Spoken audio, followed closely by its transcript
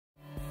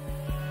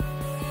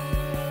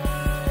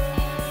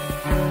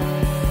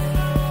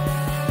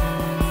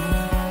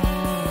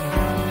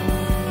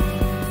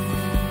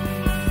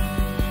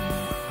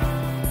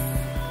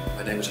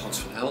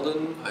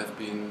I've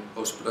been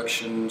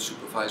post-production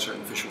supervisor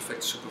and visual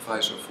effects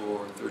supervisor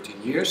for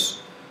 13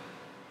 years.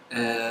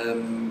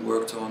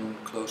 Worked on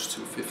close to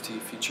 50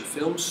 feature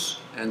films,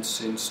 and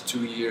since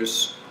 2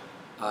 years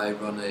I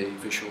run a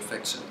visual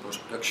effects and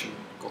post-production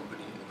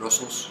company in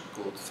Brussels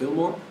called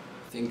Filmmore.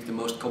 I think the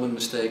most common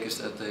mistake is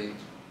that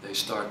they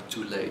start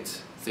too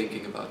late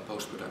thinking about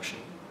post-production.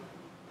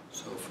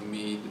 So for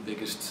me the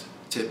biggest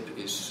tip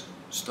is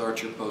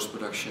start your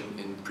post-production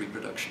in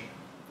pre-production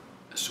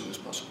as soon as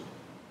possible.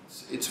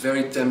 It's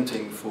very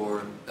tempting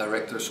for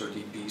directors or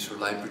DPs or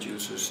line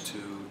producers to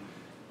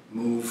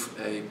move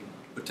a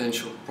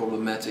potential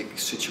problematic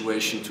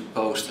situation to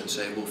post and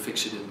say we'll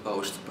fix it in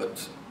post,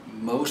 but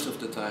most of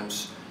the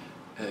times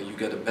you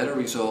get a better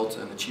result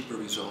and a cheaper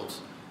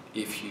result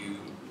if you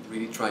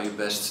really try your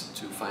best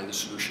to find a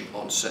solution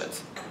on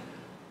set.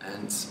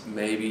 And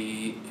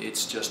maybe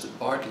it's just a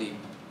partly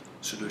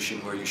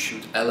solution where you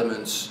shoot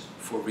elements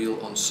for real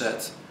on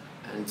set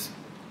and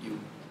you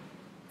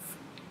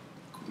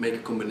make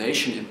a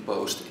combination in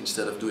post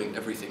instead of doing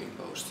everything in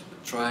post.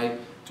 But try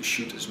to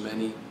shoot as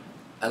many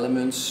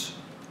elements,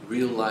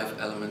 real life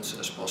elements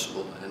as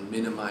possible, and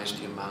minimize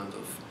the amount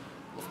of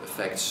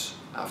effects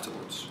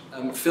afterwards.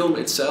 Film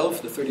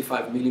itself, the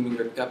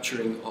 35mm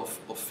capturing of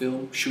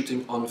film,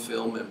 shooting on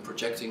film and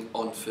projecting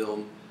on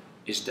film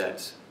is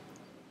dead.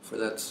 For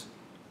that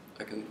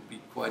I can be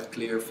quite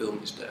clear, film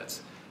is dead.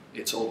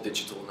 It's all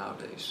digital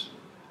nowadays.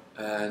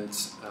 And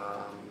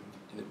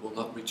it will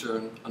not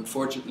return.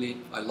 Unfortunately,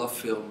 I love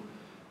film,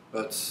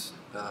 but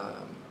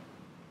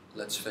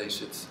let's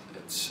face it,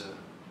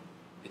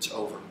 it's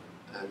over.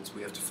 And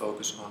we have to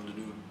focus on the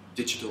new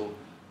digital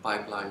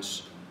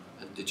pipelines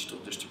and digital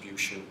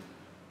distribution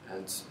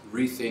and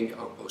rethink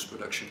our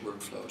post-production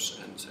workflows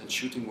and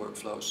shooting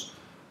workflows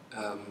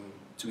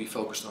to be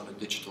focused on a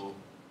digital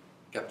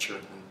capture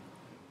and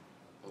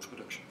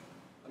post-production.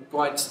 I'm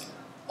quite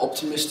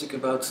optimistic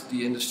about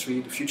the industry,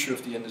 the future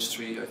of the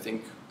industry. I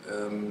think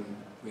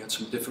we had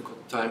some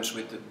difficult times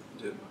with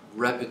the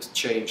rapid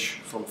change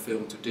from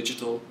film to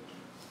digital.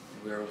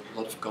 There are a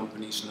lot of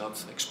companies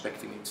not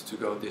expecting it to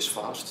go this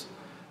fast.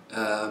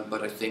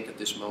 But I think at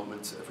this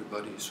moment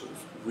everybody sort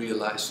of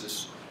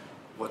realizes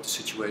what the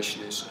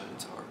situation is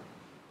and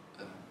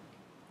are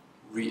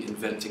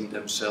reinventing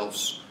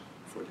themselves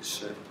for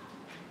this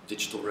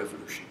digital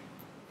revolution.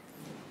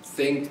 I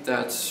think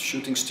that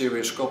shooting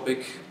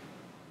stereoscopic,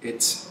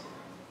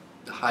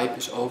 the hype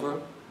is over,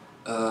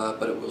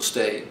 but it will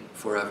stay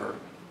forever,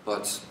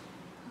 but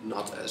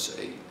not as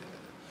a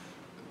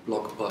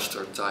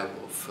blockbuster type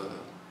of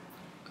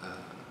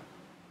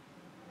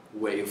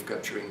way of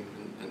capturing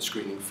and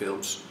screening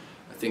films.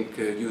 I think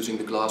using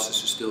the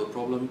glasses is still a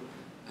problem,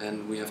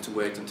 and we have to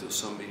wait until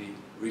somebody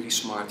really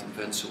smart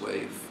invents a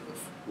way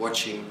of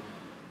watching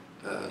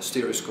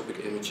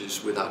stereoscopic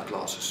images without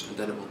glasses, and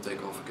then it will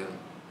take off again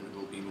and it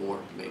will be more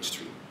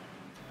mainstream.